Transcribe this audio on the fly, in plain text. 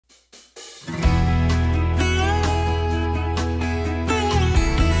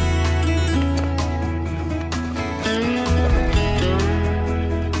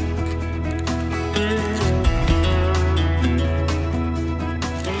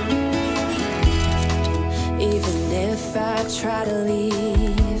try to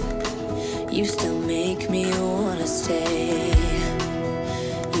leave, you still make me wanna stay.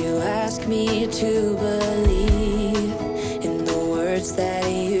 You ask me to believe in the words that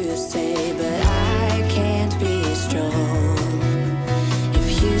you say, but I can't be strong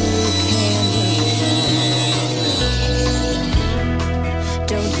if you can't move on.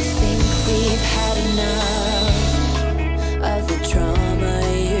 Don't you think we've had enough of the drama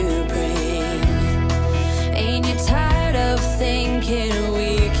you bring? Ain't you tired of thinking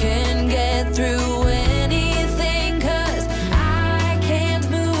we can get through anything? 'Cause I can't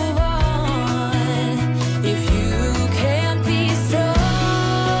move on if you can't be strong.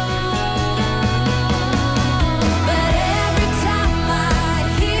 But every time I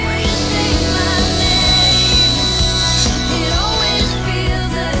hear you say my name, it always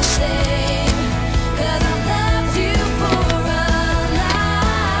feels the same. 'Cause I've loved you for a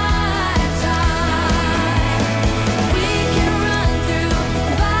lifetime. We can run through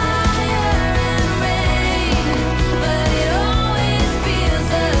fire and rain, but it always feels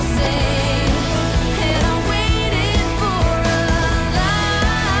the same. And I'm waiting for a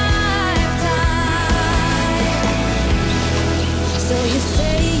lifetime. So you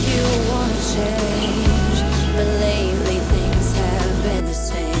say you want to change, but lately things have been the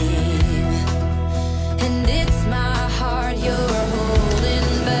same. And it's my heart you're holding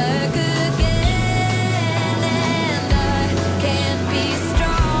back again. And I can't be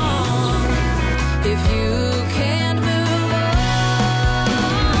strong if you can't move on.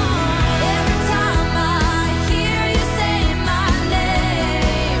 Every time I hear you say my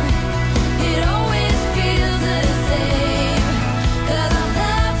name, it always feels the same. 'Cause I've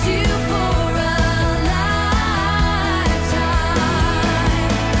loved you for a lifetime.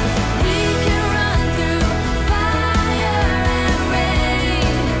 We can run through fire and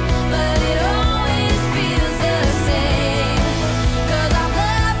rain, but it always feels the same. 'Cause I've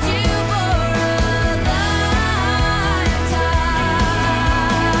loved you for a lifetime.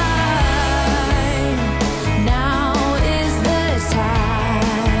 Now is the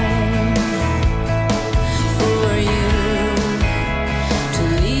time for you to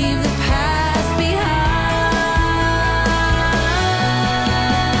leave the past behind.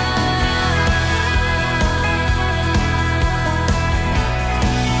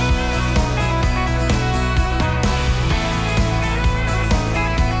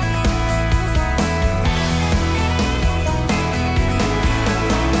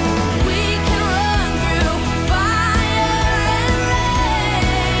 We can run through fire and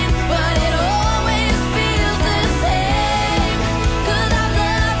rain, but it always feels the same. 'Cause I've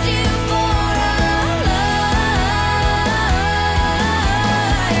loved you for a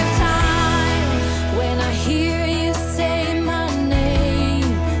lifetime. When I hear you say my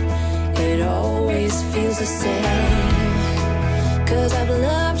name, it always feels the same. 'Cause I've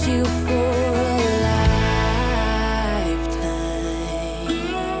loved